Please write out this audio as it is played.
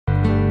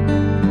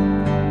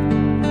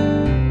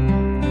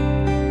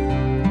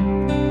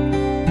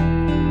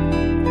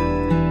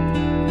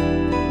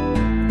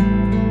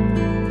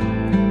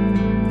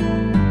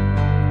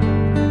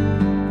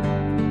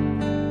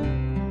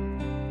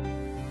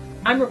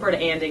Roberta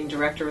Anding,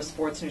 Director of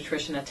Sports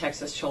Nutrition at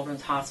Texas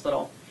Children's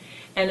Hospital.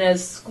 And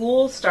as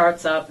school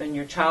starts up and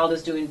your child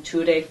is doing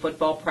two-a-day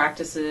football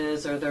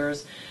practices, or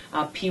there's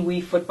pee-wee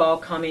football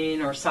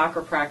coming, or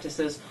soccer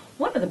practices,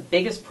 one of the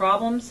biggest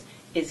problems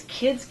is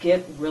kids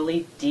get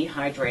really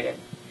dehydrated.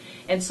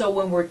 And so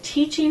when we're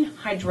teaching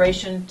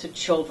hydration to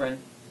children,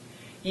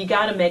 you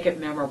got to make it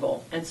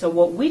memorable. And so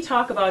what we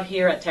talk about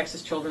here at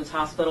Texas Children's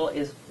Hospital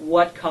is,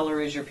 what color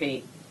is your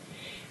pee?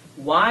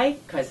 Why?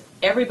 Because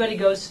everybody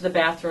goes to the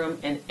bathroom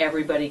and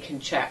everybody can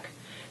check.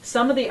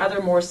 Some of the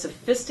other more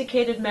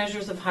sophisticated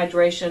measures of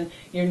hydration,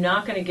 you're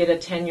not going to get a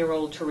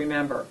 10-year-old to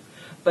remember.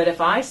 But if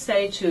I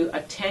say to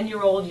a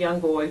 10-year-old young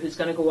boy who's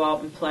going to go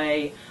out and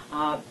play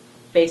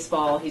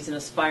baseball, he's an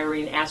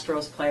aspiring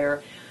Astros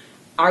player,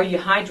 are you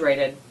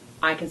hydrated?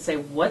 I can say,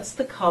 what's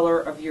the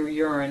color of your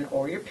urine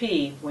or your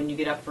pee when you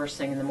get up first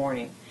thing in the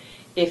morning?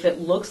 If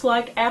it looks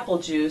like apple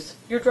juice,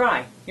 you're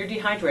dry, you're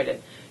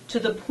dehydrated, to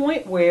the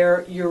point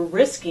where you're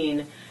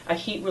risking a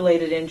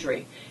heat-related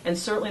injury. And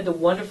certainly the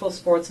wonderful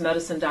sports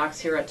medicine docs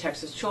here at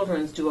Texas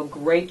Children's do a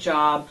great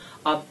job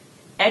of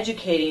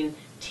educating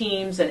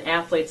teams and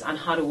athletes on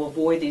how to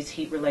avoid these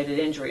heat-related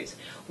injuries.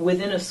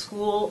 Within a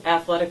school,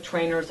 athletic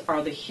trainers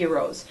are the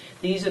heroes.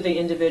 These are the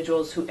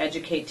individuals who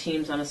educate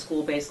teams on a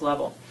school-based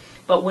level.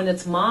 But when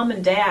it's mom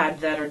and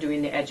dad that are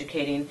doing the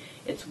educating,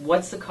 it's,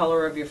 what's the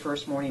color of your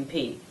first morning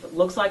pee? If it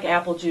looks like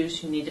apple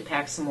juice, you need to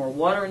pack some more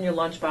water in your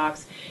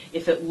lunchbox.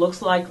 If it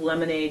looks like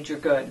lemonade, you're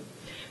good.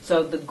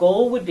 So the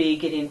goal would be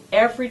getting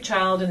every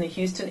child in the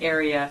Houston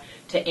area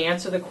to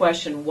answer the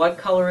question, what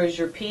color is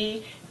your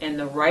pee? And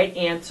the right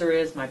answer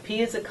is, my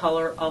pee is the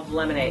color of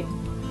lemonade.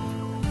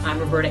 I'm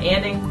Roberta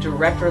Anding,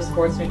 Director of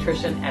Sports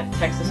Nutrition at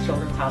Texas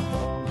Children's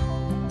Hospital.